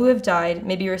 That all who have died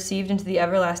may be received into the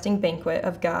everlasting banquet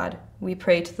of God, we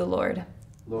pray to the Lord.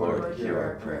 Lord, hear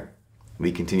our prayer.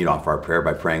 We continue to offer our prayer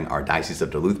by praying our Diocese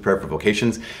of Duluth prayer for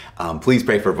vocations. Please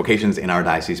pray for vocations in our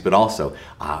diocese, but also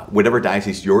whatever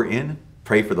diocese you're in,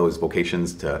 pray for those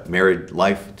vocations to married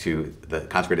life, to the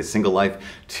consecrated single life,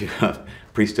 to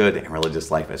priesthood and religious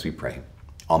life as we pray.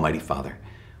 Almighty Father,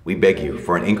 we beg you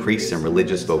for an increase in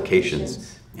religious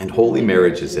vocations and holy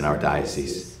marriages in our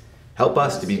diocese. Help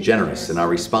us to be generous in our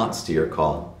response to your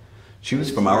call.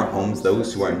 Choose from our homes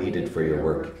those who are needed for your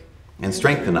work, and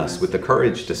strengthen us with the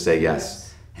courage to say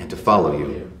yes and to follow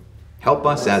you. Help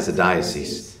us as a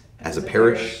diocese, as a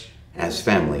parish, as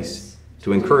families,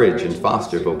 to encourage and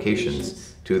foster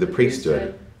vocations to the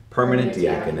priesthood, permanent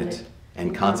diaconate,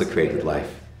 and consecrated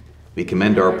life. We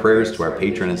commend our prayers to our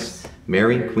patroness,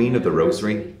 Mary, Queen of the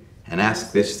Rosary, and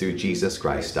ask this through Jesus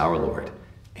Christ our Lord.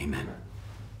 Amen.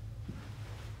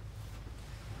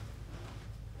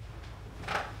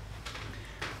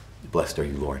 Blessed are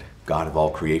you, Lord, God of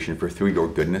all creation, for through your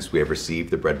goodness we have received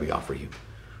the bread we offer you,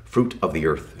 fruit of the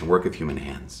earth and work of human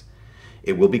hands.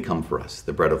 It will become for us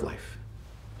the bread of life.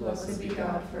 Blessed be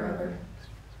God forever.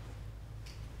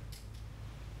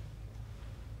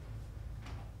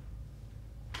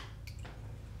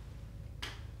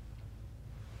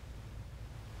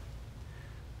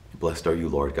 Blessed are you,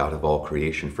 Lord, God of all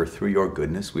creation, for through your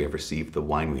goodness we have received the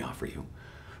wine we offer you,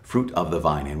 fruit of the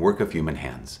vine and work of human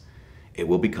hands. It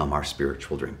will become our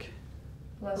spiritual drink.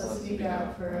 Blessed be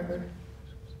God forever.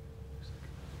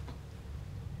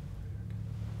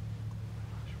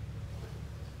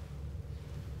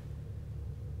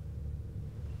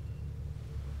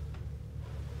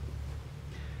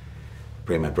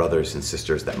 Pray, my brothers and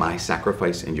sisters, that my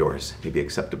sacrifice and yours may be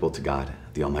acceptable to God,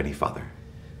 the Almighty Father.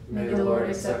 May the Lord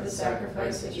accept the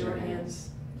sacrifice at your hands,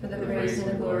 for the praise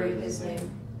and the glory of his name,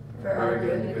 for our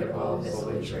good and the good of all of his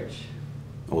holy church.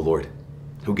 O Lord,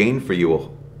 who gained for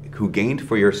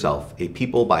yourself a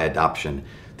people by adoption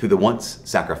through the one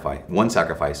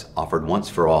sacrifice offered once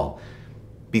for all,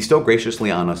 bestow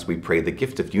graciously on us, we pray, the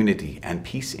gift of unity and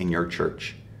peace in your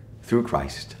church, through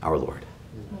Christ our Lord.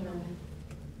 Amen.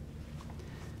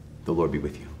 The Lord be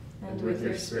with you. And with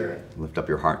your spirit. Lift up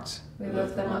your hearts. We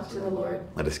lift them up to the Lord.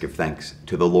 Let us give thanks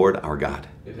to the Lord our God.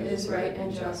 It is right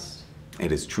and just.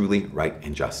 It is truly right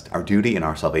and just, our duty and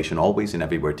our salvation always and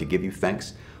everywhere to give you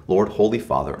thanks, Lord, Holy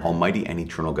Father, Almighty and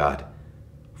eternal God.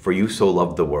 For you so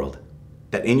loved the world,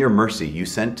 that in your mercy you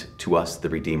sent to us the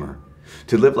Redeemer,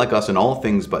 to live like us in all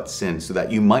things but sin, so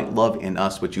that you might love in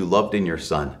us what you loved in your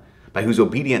Son, by whose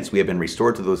obedience we have been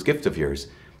restored to those gifts of yours,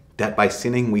 that by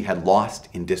sinning we had lost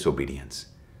in disobedience.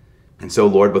 And so,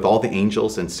 Lord, with all the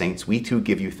angels and saints, we too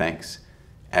give you thanks,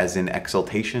 as in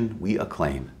exaltation we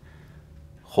acclaim,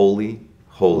 Holy,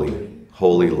 holy,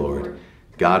 holy Lord,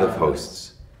 God of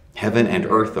hosts, heaven and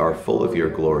earth are full of your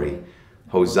glory.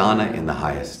 Hosanna in the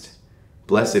highest.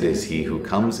 Blessed is he who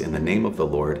comes in the name of the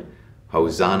Lord.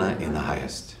 Hosanna in the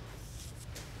highest.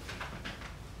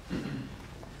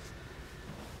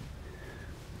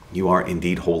 You are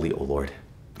indeed holy, O Lord,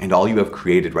 and all you have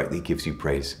created rightly gives you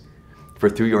praise. For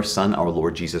through your Son, our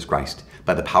Lord Jesus Christ,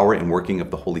 by the power and working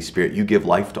of the Holy Spirit, you give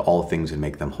life to all things and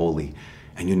make them holy,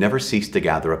 and you never cease to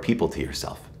gather a people to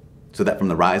yourself, so that from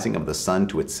the rising of the sun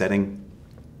to its setting,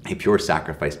 a pure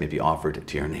sacrifice may be offered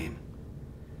to your name.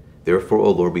 Therefore,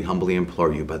 O Lord, we humbly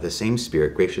implore you, by the same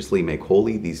Spirit, graciously make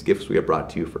holy these gifts we have brought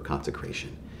to you for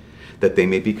consecration, that they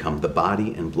may become the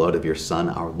body and blood of your Son,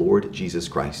 our Lord Jesus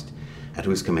Christ, at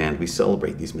whose command we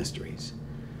celebrate these mysteries.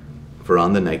 For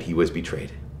on the night he was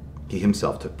betrayed, he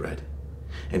himself took bread,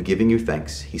 and giving you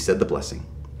thanks, he said the blessing,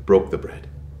 broke the bread,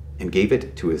 and gave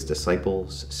it to his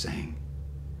disciples, saying,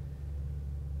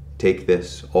 "Take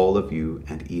this, all of you,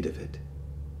 and eat of it.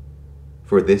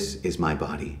 For this is my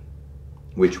body,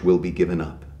 which will be given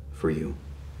up for you."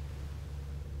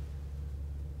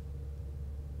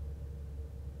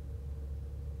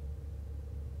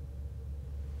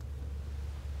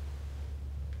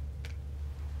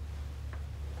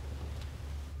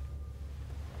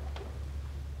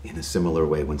 In a similar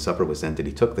way, when supper was ended,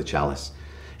 he took the chalice,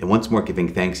 and once more giving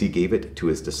thanks, he gave it to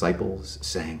his disciples,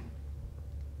 saying,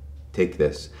 "Take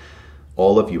this,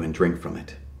 all of you, and drink from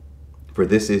it. For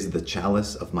this is the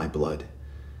chalice of my blood,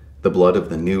 the blood of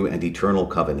the new and eternal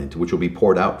covenant, which will be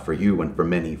poured out for you and for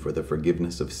many for the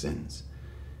forgiveness of sins.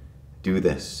 Do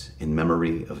this in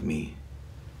memory of me."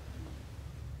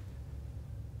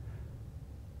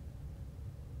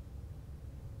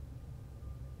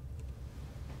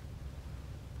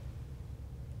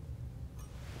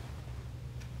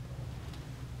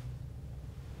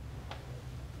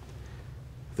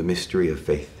 The mystery of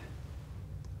faith.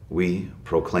 We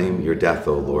proclaim your death,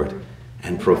 O Lord,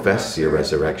 and profess your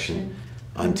resurrection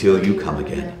until you come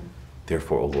again.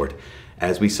 Therefore, O Lord,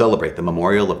 as we celebrate the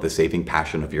memorial of the saving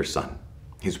passion of your Son,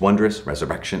 his wondrous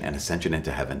resurrection and ascension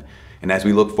into heaven, and as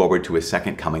we look forward to his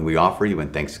second coming, we offer you in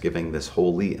thanksgiving this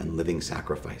holy and living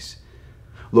sacrifice.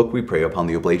 Look, we pray, upon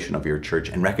the oblation of your church,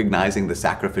 and recognizing the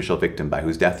sacrificial victim by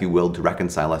whose death you willed to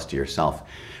reconcile us to yourself,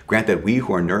 grant that we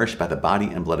who are nourished by the body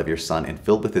and blood of your Son and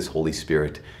filled with his Holy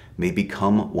Spirit may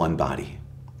become one body,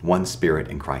 one spirit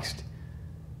in Christ.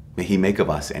 May he make of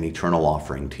us an eternal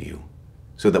offering to you,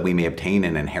 so that we may obtain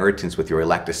an inheritance with your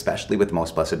elect, especially with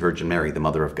most blessed Virgin Mary, the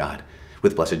Mother of God,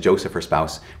 with blessed Joseph, her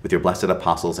spouse, with your blessed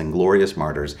apostles and glorious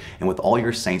martyrs, and with all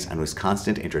your saints on whose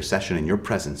constant intercession in your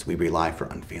presence we rely for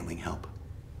unfailing help.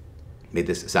 May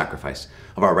this sacrifice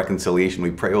of our reconciliation,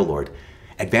 we pray, O Lord,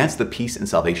 advance the peace and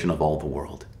salvation of all the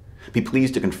world. Be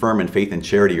pleased to confirm in faith and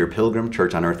charity your pilgrim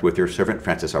church on earth with your servant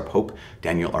Francis, our Pope,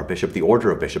 Daniel, our Bishop, the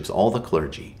order of bishops, all the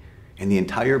clergy, and the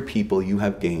entire people you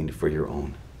have gained for your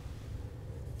own.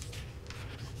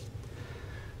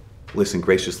 Listen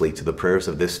graciously to the prayers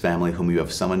of this family whom you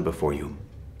have summoned before you.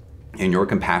 In your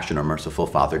compassion, O merciful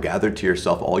Father, gather to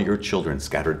yourself all your children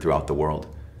scattered throughout the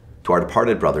world. To our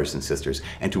departed brothers and sisters,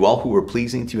 and to all who were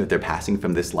pleasing to you at their passing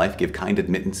from this life, give kind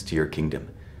admittance to your kingdom.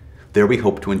 There we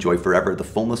hope to enjoy forever the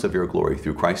fullness of your glory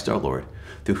through Christ our Lord,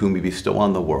 through whom we bestow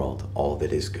on the world all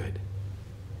that is good.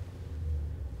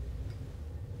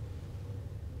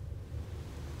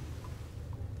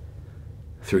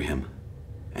 Through him,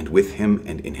 and with him,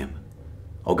 and in him,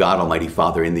 O God, Almighty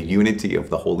Father, in the unity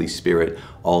of the Holy Spirit,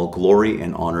 all glory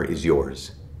and honor is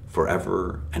yours,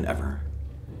 forever and ever.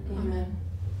 Amen.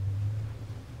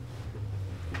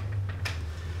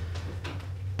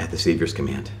 At the Savior's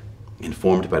command,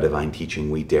 informed by divine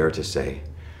teaching, we dare to say,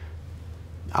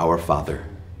 Our Father,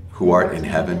 who art in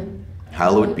heaven,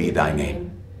 hallowed be thy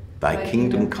name. Thy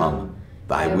kingdom come,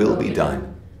 thy will be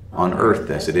done, on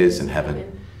earth as it is in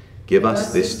heaven. Give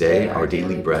us this day our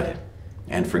daily bread,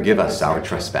 and forgive us our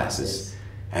trespasses,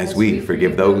 as we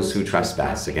forgive those who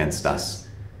trespass against us.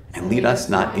 And lead us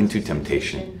not into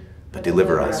temptation, but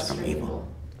deliver us from evil.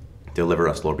 Deliver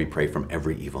us, Lord, we pray, from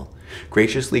every evil.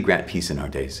 Graciously grant peace in our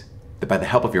days, that by the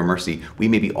help of your mercy we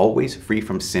may be always free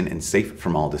from sin and safe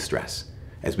from all distress,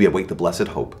 as we await the blessed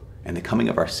hope and the coming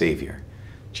of our Savior,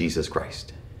 Jesus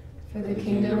Christ. For the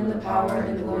kingdom and the power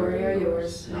and the glory are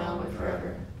yours, now and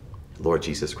forever. Lord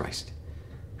Jesus Christ,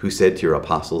 who said to your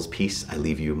apostles, Peace I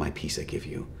leave you, my peace I give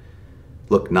you.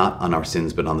 Look not on our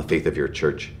sins, but on the faith of your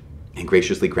church, and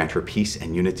graciously grant her peace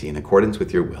and unity in accordance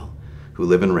with your will, who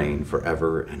live and reign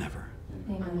forever and ever.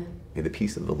 Amen. May the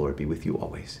peace of the Lord be with you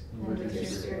always. And with your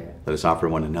spirit. Let us offer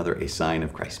one another a sign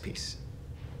of Christ's peace.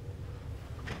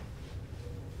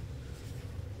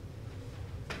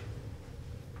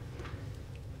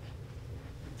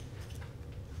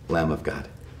 Lamb of God,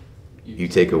 you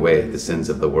take away the sins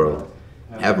of the world.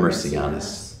 Have mercy on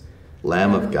us.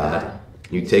 Lamb of God,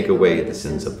 You take away the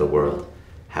sins of the world.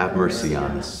 Have mercy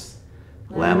on us.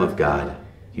 Lamb of God,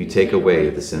 you take away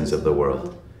the sins of the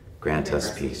world. Grant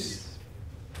us peace.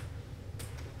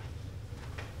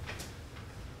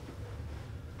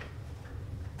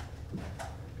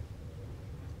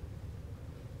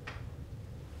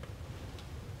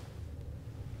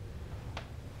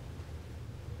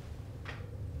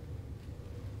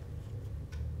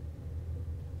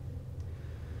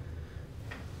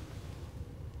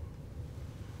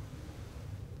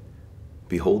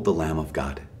 Behold the Lamb of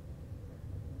God.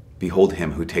 Behold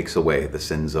him who takes away the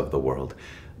sins of the world.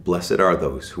 Blessed are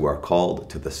those who are called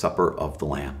to the supper of the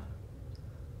Lamb.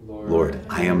 Lord,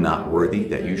 I am not worthy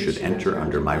that you should enter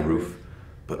under my roof,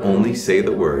 but only say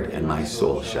the word, and my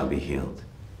soul shall be healed.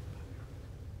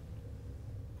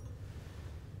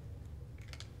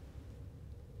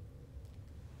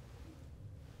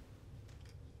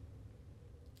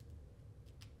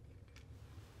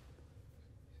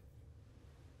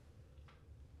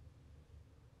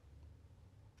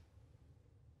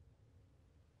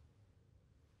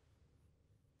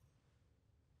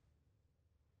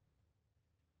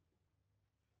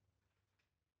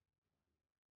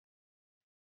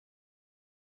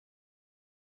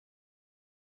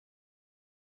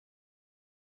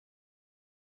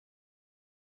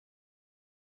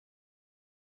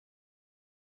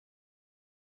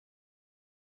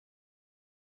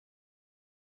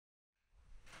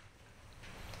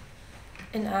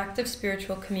 An act of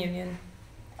spiritual communion.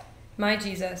 My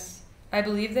Jesus, I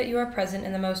believe that you are present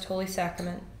in the most holy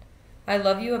sacrament. I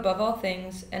love you above all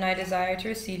things, and I desire to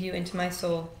receive you into my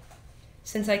soul.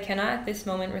 Since I cannot at this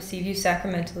moment receive you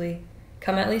sacramentally,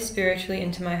 come at least spiritually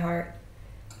into my heart.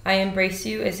 I embrace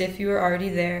you as if you were already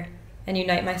there, and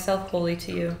unite myself wholly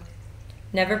to you.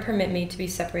 Never permit me to be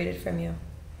separated from you.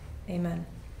 Amen.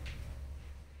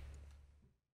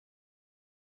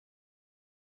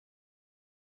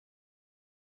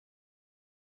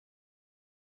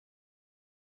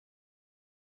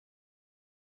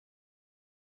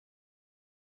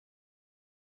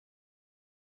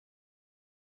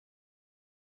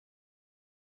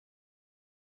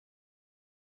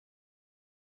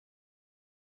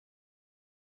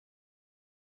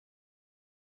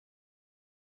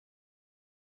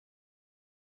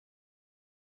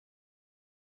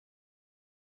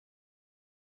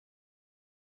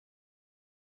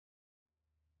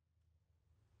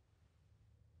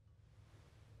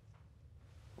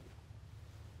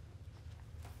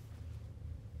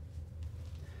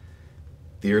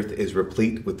 The earth is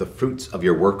replete with the fruits of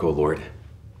your work, O Lord.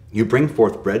 You bring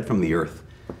forth bread from the earth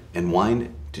and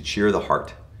wine to cheer the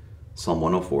heart. Psalm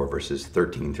 104, verses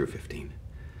 13 through 15.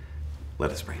 Let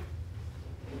us pray.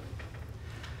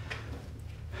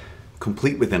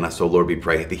 Complete within us, O Lord, we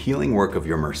pray, the healing work of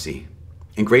your mercy,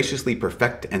 and graciously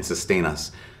perfect and sustain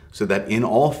us, so that in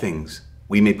all things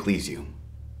we may please you.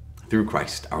 Through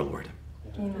Christ our Lord.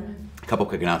 Amen. A couple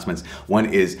quick announcements.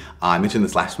 One is, I mentioned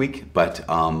this last week, but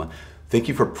thank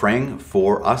you for praying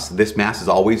for us. This Mass is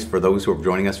always for those who are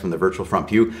joining us from the virtual front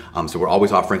pew. So we're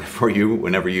always offering it for you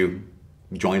whenever you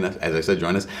join us. As I said,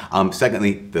 join us.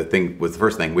 Secondly, the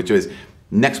first thing, which is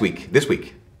this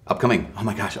week,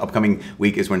 upcoming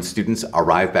week is when students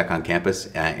arrive back on campus.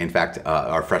 In fact,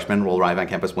 our freshmen will arrive on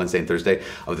campus Wednesday and Thursday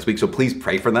of this week. So please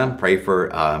pray for them. Pray for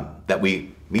that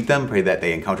we meet them. Pray that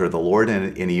they encounter the Lord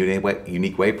in a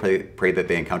unique way. Pray that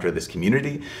they encounter this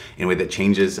community in a way that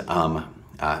changes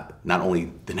not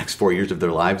only the next 4 years of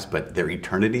their lives, but their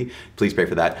eternity. Please pray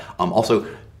for that. Also,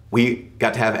 we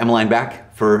got to have Emmeline back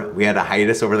we had a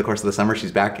hiatus over the course of the summer.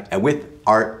 She's back with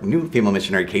our new female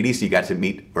missionary, Katie. So you got to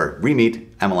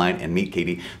re-meet Emmeline and meet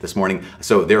Katie this morning.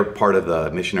 So they're part of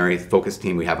the missionary focus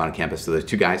team we have on campus. So there's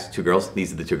 2 guys, 2 girls.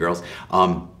 These are the 2 girls.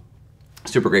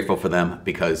 Super grateful for them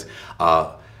because,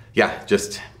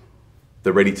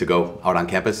 they're ready to go out on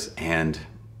campus and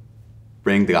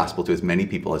bring the gospel to as many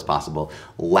people as possible.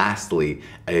 Lastly,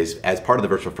 as part of the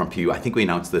virtual front pew, I think we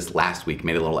announced this last week,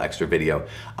 made a little extra video.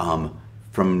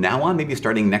 From now on, maybe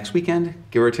starting next weekend,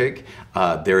 give or take,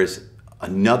 there is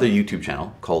another YouTube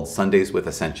channel called Sundays with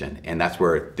Ascension, and that's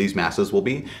where these masses will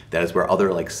be. That is where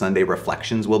other Sunday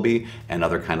reflections will be and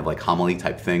other kind of homily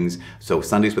type things. So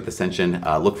Sundays with Ascension,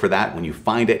 look for that. When you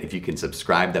find it, if you can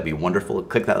subscribe, that'd be wonderful.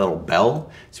 Click that little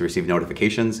bell to receive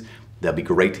notifications. That'd be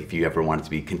great if you ever wanted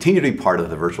to continue to be part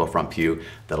of the virtual front pew.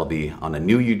 That'll be on a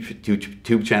new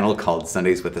YouTube channel called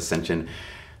Sundays with Ascension.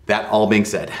 That all being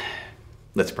said,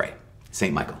 let's pray.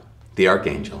 Saint Michael, the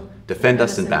Archangel, defend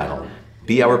us in battle.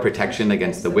 Be our protection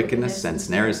against the wickedness and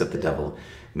snares of the devil.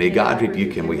 May God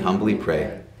rebuke him, we humbly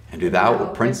pray. And do thou, O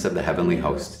Prince of the heavenly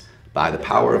host, by the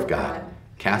power of God,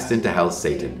 cast into hell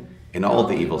Satan and all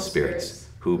the evil spirits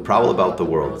who prowl about the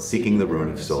world, seeking the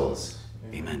ruin of souls.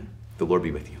 Amen. The Lord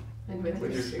be with you. And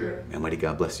with your spirit. Almighty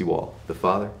God bless you all, the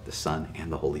Father, the Son,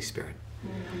 and the Holy Spirit.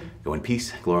 Go in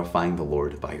peace, glorifying the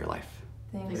Lord by your life.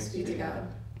 Thanks be to God.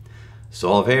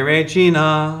 Salve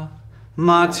Regina,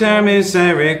 Mater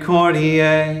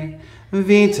Misericordiae,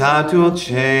 vita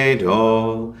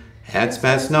dulcedo, et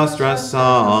spes nostra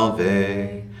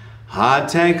salve. A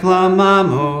te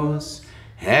clamamus,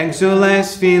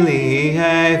 exules filii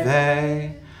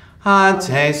Eve, a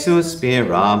te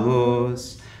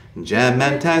suspiramus,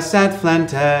 gementes et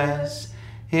flentes,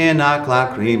 in ac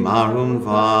lacrimarum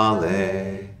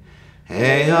vale.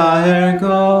 Ea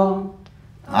ergo,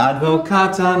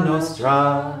 advocata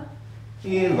nostra,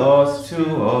 ilos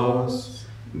tuos,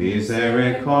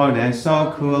 misericordes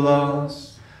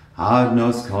oculos, ad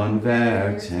nos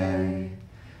converte.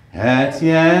 Et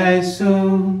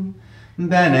Iesum,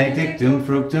 benedictum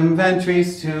fructum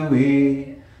ventris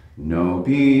tui,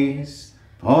 nobis,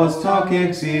 post hoc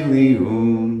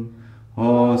exilium,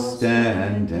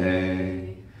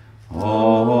 ostende.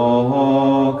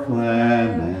 O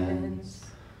clemens,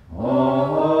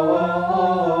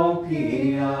 O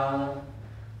pia,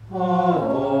 O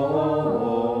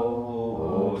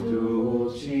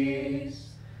dulcis,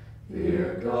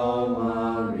 Virgo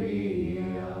Maria.